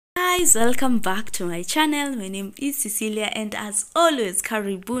Guys, welcome back to my channel. My name is Cecilia and as always,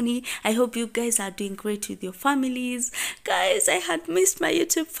 karibuni. I hope you guys are doing great with your families. Guys, I had missed my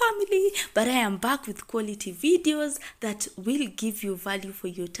YouTube family, but I am back with quality videos that will give you value for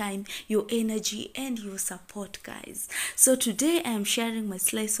your time, your energy and your support, guys. So today I am sharing my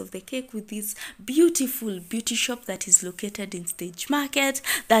slice of the cake with this beautiful beauty shop that is located in Stage Market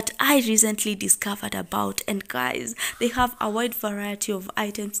that I recently discovered about. And guys, they have a wide variety of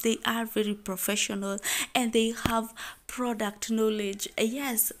items. They are very professional and they have product knowledge.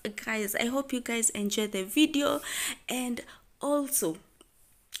 Yes guys, I hope you guys enjoy the video and also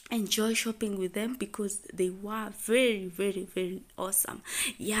enjoy shopping with them because they were very awesome.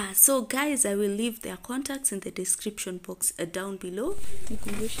 Yeah, so guys, I will leave their contacts in the description box down below.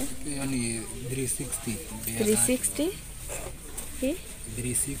 360 okay,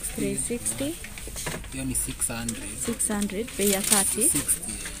 360 hiyo ni 600 bei ya 30.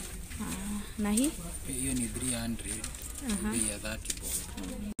 60 na hii hiyo ni 300 bei ya 30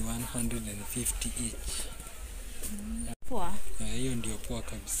 150 each. Poa. Hiyo ndio poa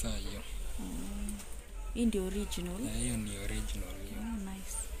kabisa hiyo. Hii ndio original. Hiyo ni original hiyo.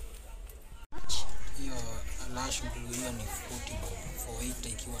 Nice. Hiyo lash blue hiyo ni 40 bob for 8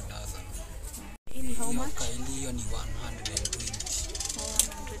 ikiwa dozen. Hii ni how much? Hiyo ni 120.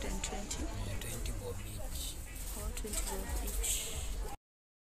 120. 20 bob each. 20 bob each.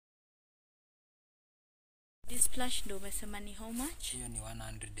 This plush ndo umesema ni how much? Hiyo ni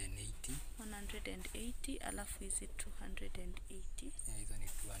 180. 180 alafu is it 280? Yeah, hizo ni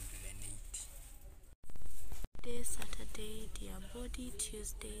 280. Day, Saturday, dear body,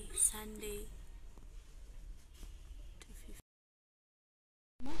 Tuesday, Sunday. 250.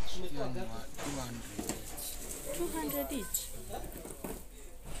 Hiyo ni 200 200 each. each.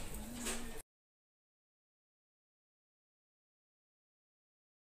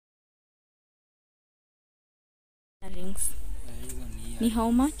 Rings. Ni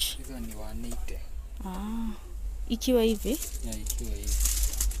how much? Hizo ni 180. Ikiwa hivi? Yeah, ikiwa hivi.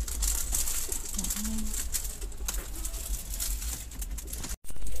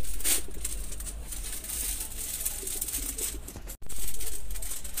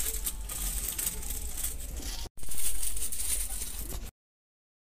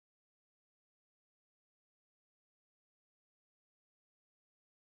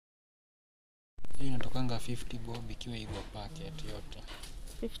 Hii inatokanga 50 bob ikiwa hivyo packet yote.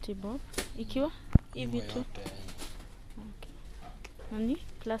 50 bob ikiwa hivi tu. Okay. Nani?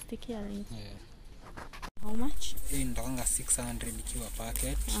 Plastic earrings. Yeah. How much? Hii inatokanga 600 ikiwa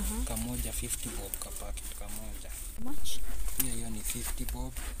packet. Kamoja 50 bob ka packet kamoja. How much? Hiyo ni 50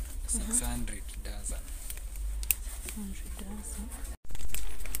 bob 600 dozen. 100 dozen.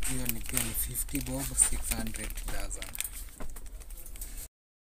 Hiyo ni 50 bob 600 dozen.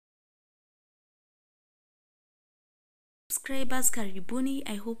 Subscribers, karibuni.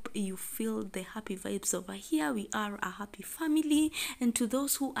 I hope you feel the happy vibes over here. We are a happy family, and to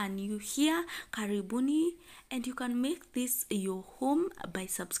those who are new here, karibuni, and you can make this your home by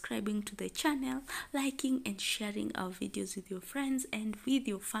subscribing to the channel, liking and sharing our videos with your friends and with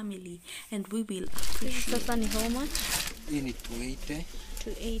your family, and we will appreciate. Sasa ni how much? Hii ni 280.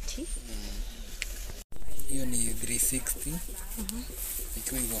 280. Hiyo ni 360.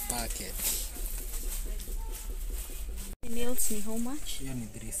 Ikiwa hivyo packet. Nails ni how much? Hiyo ni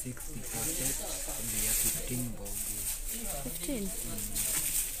 360 packet. Bei ya 15 bob. 15.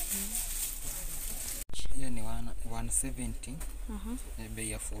 Hiyo ni 170. Bei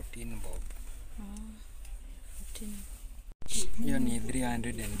ya 14 bob. 15. Hiyo ni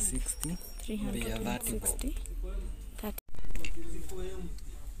 360. Bei ya 30 bob. 30.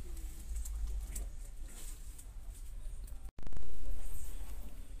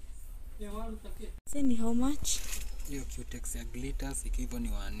 Say ni how much? Hiyo cutex ya glitters ikiwa ni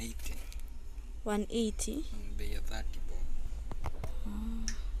 180. 180. Bei ya 30 bob.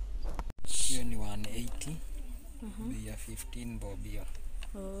 Hiyo ni 180. Bei ya 15 bob hiyo.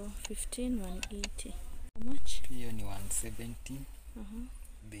 15, 180. How much? Hiyo ni 170.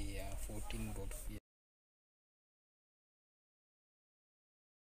 Bei ya 14 bob.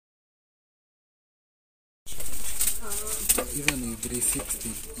 Hizo ni 360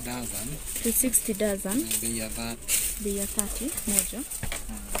 dozen. 360 dozen. Bei ya 30. Bei ya 30 moja.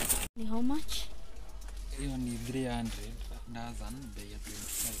 Ni how much? Hiyo ni 300 dozen. Bei ya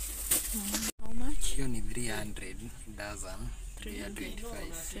 25. How much? Hiyo ni 300 dozen. Bei ya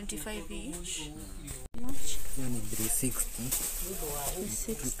 25. 25 each. How much? Hiyo ni 360.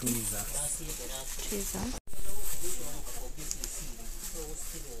 360. Tweezers.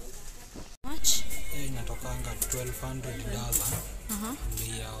 Much? Hiyo inatoka inatokanga 1200 dozen.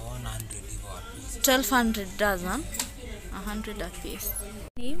 Ndio 100 hivyo a piece. 1200 dozen, 100 a piece.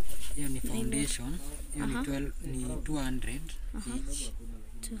 Hiyo ni foundation. Hiyo ni 200 each.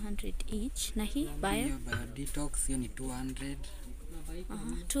 200 each. Na hii bio? Hiyo bio detox hiyo ni 200.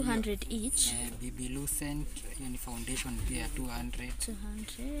 200 each. BB Lucent hiyo ni foundation pia 200.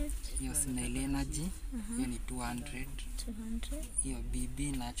 200. Hiyo Snail Energy hiyo ni 200. 200. Hiyo BB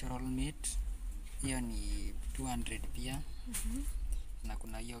Natural Mate hiyo ni 200 pia. Na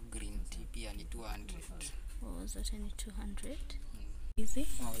kuna hiyo green tea pia ni 200. Oh, zote ni 200. Hizi?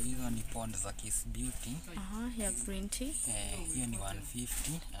 Oh, hizo ni Pond za Kiss Beauty. Ya green tea. Hiyo ni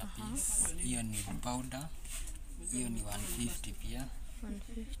 150 a piece. Hiyo ni powder. Hiyo ni 150 pia.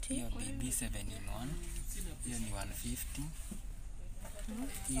 150. Hiyo BB 7 in 1. Hiyo ni 150.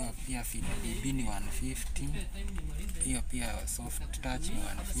 Hiyo pia Fit BB ni 150. Hiyo pia Soft Touch ni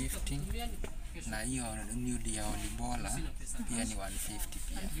 150. Na hiyo nude ya Olibola pia ni 150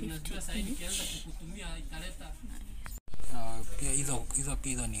 pia. 150 Pia hizo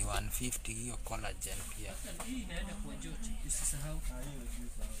pia ni 150. Hiyo collagen pia.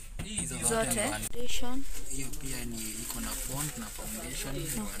 Hizo zote foundation. Hiyo pia ni iko na Pond na foundation ni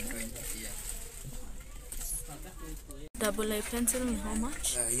 120 pia. Double eye pencil ni how much?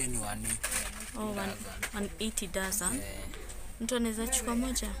 Hiyo ni 180. Oh, 180 dozen. Mtu anaweza chukua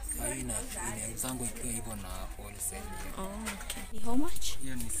moja? Ina zangu ikiwa hivyo na wholesale. Oh, okay. Ni how much?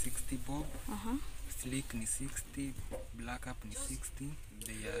 Hiyo ni 60 bob. Slick ni 60, black up ni 60.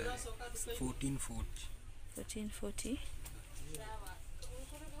 They are 1440. 1440.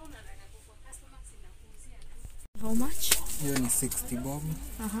 How much? Hiyo ni 60 bob.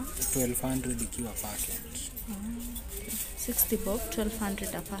 1200 ikiwa packet. 60 bob,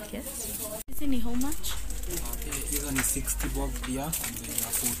 1200 a packet. Hizi ni how much? Hizo ni 60 bob pia. They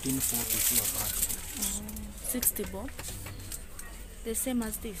are 1440 ikiwa packet. 60 bob. The same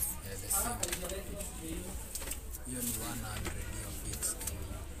as this? Yeah, the same. Hiyo ni 100 hiyo fixed.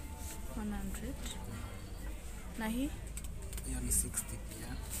 100. Na hii? Hiyo ni 60 pia.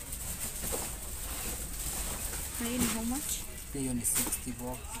 Na hii ni how much? Hiyo ni 60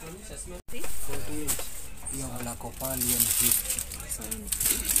 bob. 48. Hiyo black opal hiyo ni 50.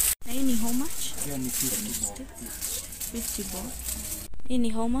 Na hii ni how much? Hiyo ni 50 bob. 50 bob. Hii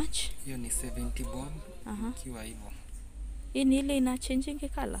ni how much? Hiyo ni 70 bob. Kiwa hivyo. Hii ni ile ina changing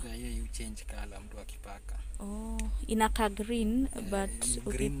color? Yeah, hiyo you change color mtu akipaka. Oh, inaka green but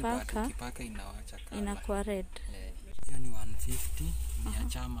ukipaka inawacha color. Inakuwa red. Hiyo ni 150, ni ya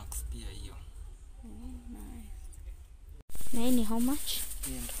Chamax pia hiyo. Nice. Na hii ni how much?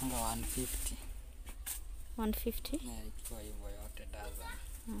 Hiyo ndio 150. 150? Ikiwa hivyo yote dozen.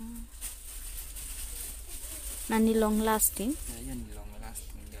 Na ni long lasting? Hiyo ni long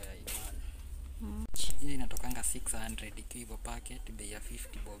lasting ndio ya Iman. Hiyo inatokanga 600 ikiwa hivyo packet, bei ya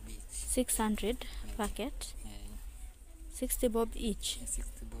 50 bob each. 600 packet? 60 bob each?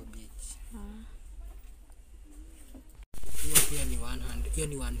 60 bob each. Hiyo pia ni 100, hiyo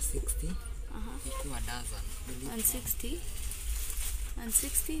ni 160. Ikiwa dozen. 160?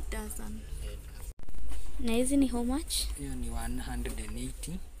 160 dozen. Na hizi ni how much? Hiyo ni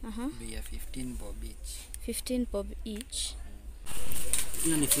 180. Bei ya 15 bob each. 15 bob each.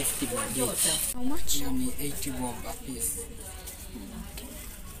 Hiyo ni 50 bob each. How much? Hiyo ni 80 bob a piece. Okay.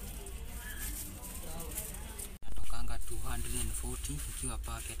 Natokanga 240 ikiwa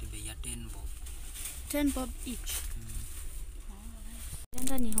packet, bei ya 10 bob. 10 bob each.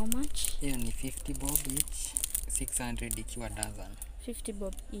 Lenda ni how much? Hiyo ni 50 bob each. 600 ikiwa dozen. 50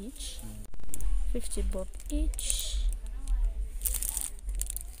 bob each. 50 bob each.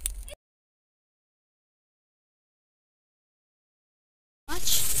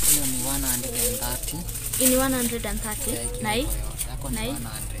 Hiyo ni 130. Hii ni 130. Na hii? Na hii?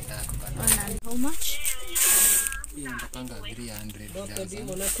 100. How much? Hiyo inatokanga 300 dozen.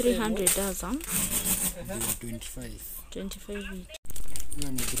 300 dozen. 25. 25 each.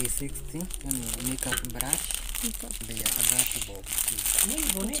 Hiyo ni 360. Hiyo ni makeup brush. Bei ya 30 bob.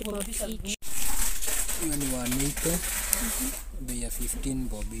 40 bob each. Hiyo ni 180. Bei ya 15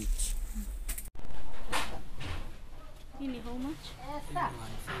 bob each. Hii ni how much? 150.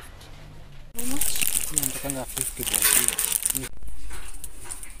 How much? Hiyo inatokanga 50 bob each.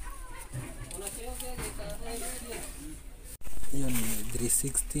 Hiyo ni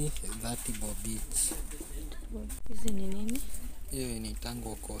 360, 30 bob each. Hizi ni nini? Hiyo ni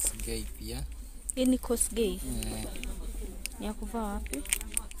tango Kosgei pia. Hii ni Kosgei? Ni ya kuvaa wapi?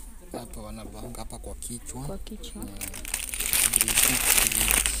 Hapa wanavanga hapa kwa kichwa. Kwa kichwa. 360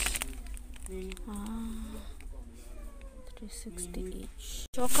 each. 360 each.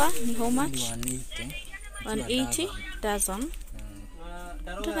 Choka ni how much? 180. 180 dozen.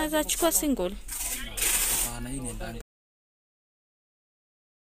 Tunaweza chukua single. Hapana, hii inaendanga.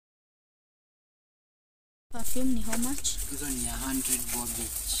 Perfume ni how much? Hizo ni 100 bob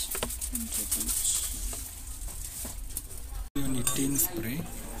each. 100 each. Hiyo ni tin spray.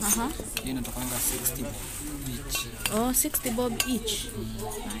 Hii inatokanga 60 bob each. Oh, 60 bob each.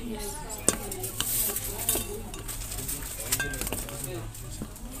 Nice.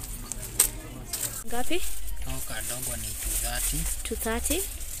 Ngapi? Au kadogo ni 230. 230.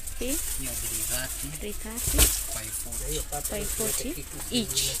 Hii? Hiyo 330. 330. 540. 540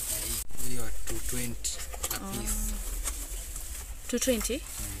 each. Hiyo 220 a piece. 220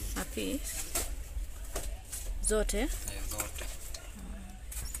 a piece. Zote? Zote.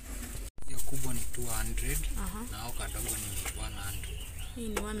 Hiyo kubwa ni 200. Na au kadogo ni 100. Hii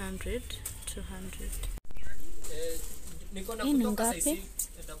ni 100, 200. Hii ni ngapi?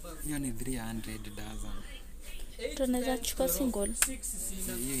 Hiyo ni 300 dozen. Tunaweza chukua single.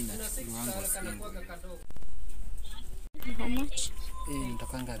 Hiyo inachukuliwa single. How much? Hii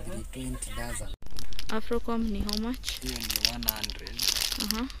inatokanga 320 dozen. Afrocom ni how much? Hiyo ni 100.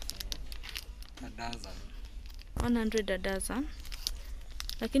 A dozen. 100 a dozen.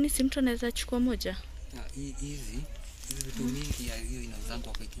 Lakini si mtu anaweza chukua moja? Hizi vitu mingi ya hiyo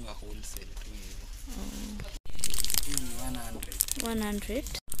inauzangwa kwa kiwa wholesale tu hivyo. Hiyo ni 100. 100.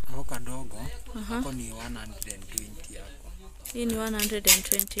 Hako kadogo, hako ni 120 yako. Hii ni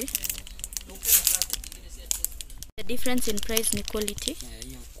 120. The difference in price ni quality.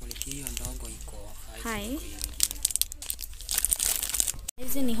 Hiyo quality hiyo ndogo iko high.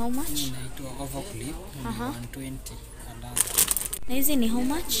 Hizi ni how much? Hii inaitwa overclip, 120 a dozen. Na hizi ni how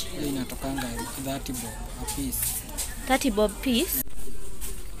much? Hii inatokanga 30 bob a piece. 30 bob piece.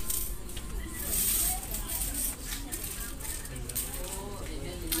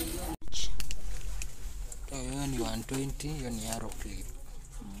 Hiyo ni 120, hiyo ni arrow clip.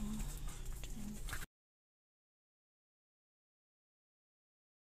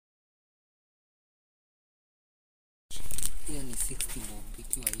 Hiyo ni 60 bob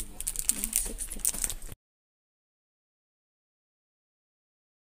ikiwa hivyo. 60.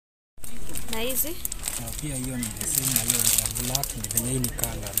 Na hizi? Pia hiyo ni the same, na hiyo ni black, ni venye hii ni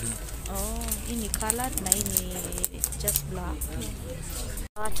colored. Oh, hii ni colored na hii ni just black.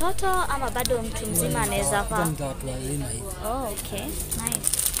 Watoto ama bado mtu mzima anaweza vaa? Mtu watu wazima hivi. Oh, okay. Nice.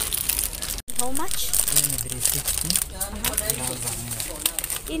 How much? Hiyo ni 360.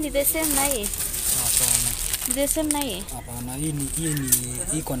 Hii ni the same na hii? Hapana. The same na hii? Hapana, hii ni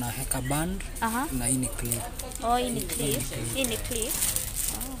iko na heka band na hii ni clip. Oh, hii ni clip. Hii ni clip.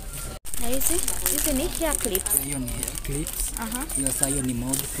 Oh. Na hizi ni hair clips. Hiyo ni hair clips. Hiyo sasa hiyo ni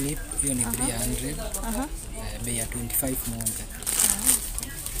mold clip, hiyo ni 300. Bei ya 25 moja.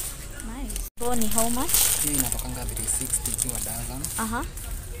 Nice. So ni how much? Hiyo inatokanga 360 ikiwa dozen.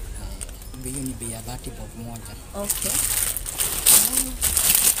 Hiyo ni bei ya 30 bob moja. Okay.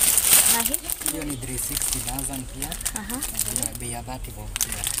 Na hii? Hiyo ni 360 dozen pia. Bei ya 30 bob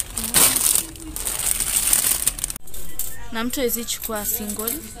pia. Na mtu hawezi chukua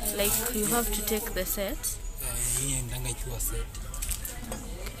single, like you have to take the set. Hii ndanga ikiwa set.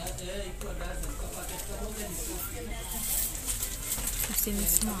 Ni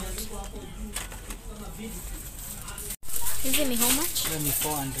smart. Hizi ni how much? Hiyo ni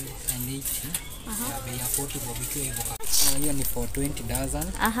 480. Bei ya 40 bob ikiwa hivyo. Hiyo ni 420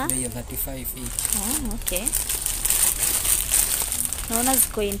 dozen. Bei ya 35 each. Oh, okay. Naona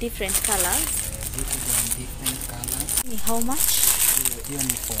ziko in different colors. Different colors. Ni how much? Hiyo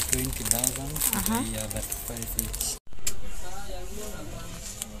ni 420 dozen. Bei ya 35 each.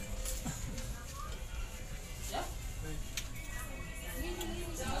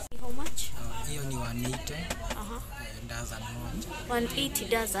 How much? Hiyo ni 180. Dozen moja. 180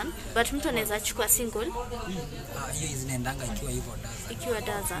 dozen, but mtu anaweza chukua single. Hiyo zinaendanga ikiwa hivyo dozen. Ikiwa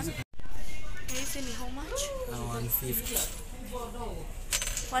dozen. Hizi ni how much? 150.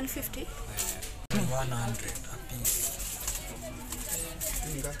 150? 100 a piece.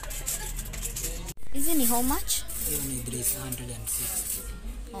 Hizi ni how much? Hiyo ni 360.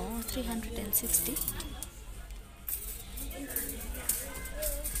 Oh, 360.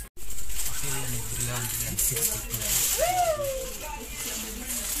 Hiyo ni 360 pia.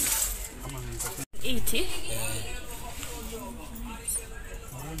 80?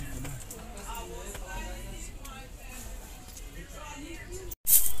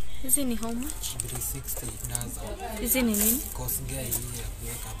 Hizi ni how much? 360 dozen. Hizi ni nini? Kosgei hii ya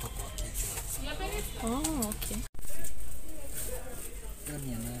kuweka hapa kwa kichwa. Oh, okay. Hiyo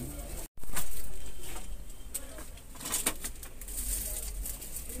ni nani?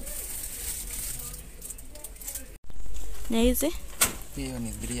 Na hizi? Hiyo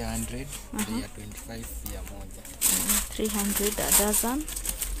ni 300, ya 25 ya moja. 300 a dozen,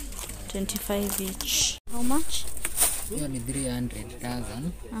 25 each. How much? Hiyo ni 300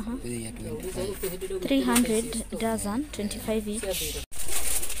 dozen, ya 25. 300 dozen, 25 each.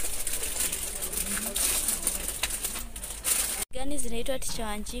 Gani zinaitwa Ticha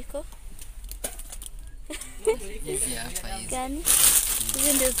Wanjiko? Hizi hapa hizi. Gani?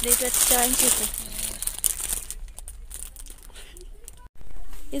 Hizi ndio zinaitwa Ticha Wanjiko.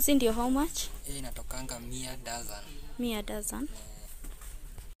 Hizi ndio how much? Hii inatokanga 100 dozen. 100 dozen.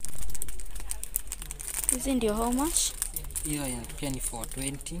 Hizi ndio how much? Hiyo pia ni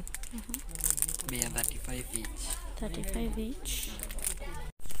 420. Bei ya 35 each. 35 each.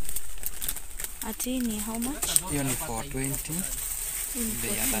 Ati ni how much? Hiyo ni 420.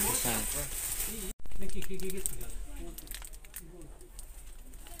 Bei ya 35.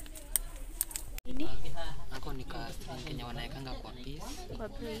 Ini? Hako ni Kenya wanaekanga kwa piece. Kwa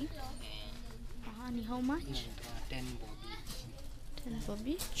bei? Ni how much? 10 bob each. 10 bob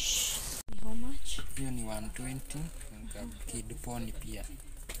each. Ni how much? Hiyo ni 120. Kid pony pia.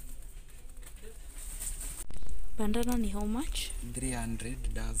 Bandana ni how much? 300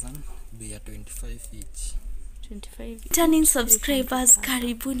 dozen, bei ya 25 each. 25. Returning subscribers,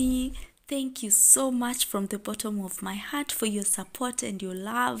 karibuni. Thank you so much from the bottom of my heart for your support and your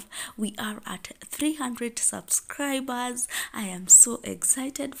love. We are at 300 subscribers. I am so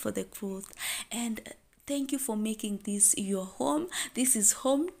excited for the growth, and thank you for making this your home. This is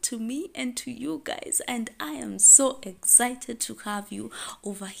home to me and to you guys, and I am so excited to have you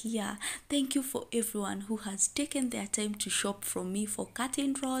over here. Thank you for everyone who has taken their time to shop from me for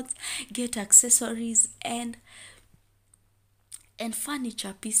cutting rods, get accessories, and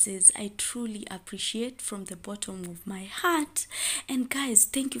furniture pieces. I truly appreciate from the bottom of my heart. And guys,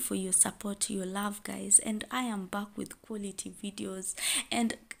 thank you for your support, your love, guys. And I am back with quality videos,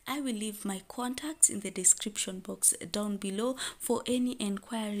 and I will leave my contacts in the description box down below for any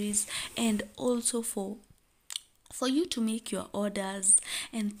inquiries, and also for you to make your orders.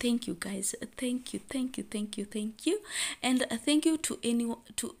 And thank you guys, thank you. And thank you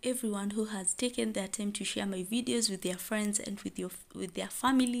to everyone who has taken their time to share my videos with their friends and with their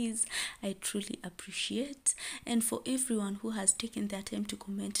families. I truly appreciate. And for everyone who has taken their time to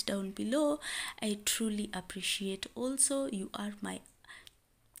comment down below, I truly appreciate also. You are my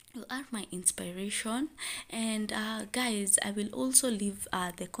inspiration. And guys, I will also leave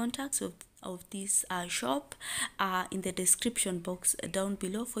the contacts of this shop in the description box down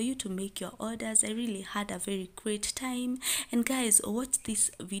below for you to make your orders. I really had a very great time. And guys, watch this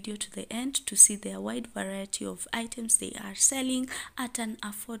video to the end to see their wide variety of items they are selling at an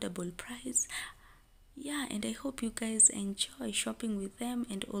affordable price. Yeah, and I hope you guys enjoy shopping with them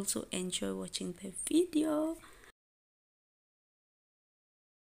and also enjoy watching the video.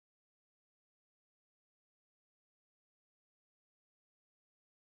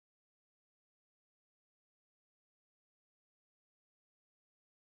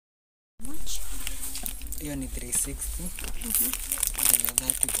 Much? Hiyo ni 360. Bei ya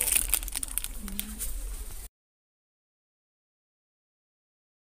 30 bob.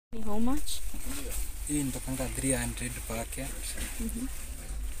 Ni how much? Hii inatokanga 300 packet.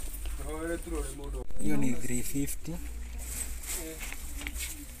 Hiyo ni 350.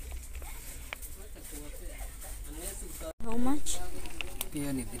 How much?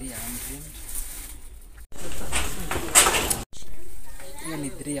 Hiyo ni 300. Hiyo ni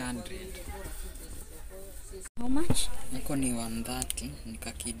 300. How much? Yako ni 130.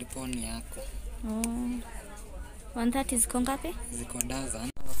 Nika kid pony yako. 130 ziko ngapi? Ziko dozen.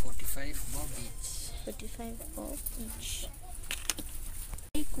 45 bob each. 45 bob each.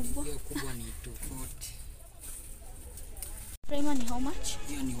 Hii kubwa? Hiyo kubwa ni 240. Primer ni how much?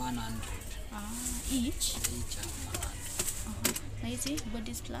 Hiyo ni 100. Each? Each 100. Na hizi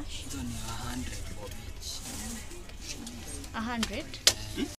body splash? Hizo ni 100 bob each. 100?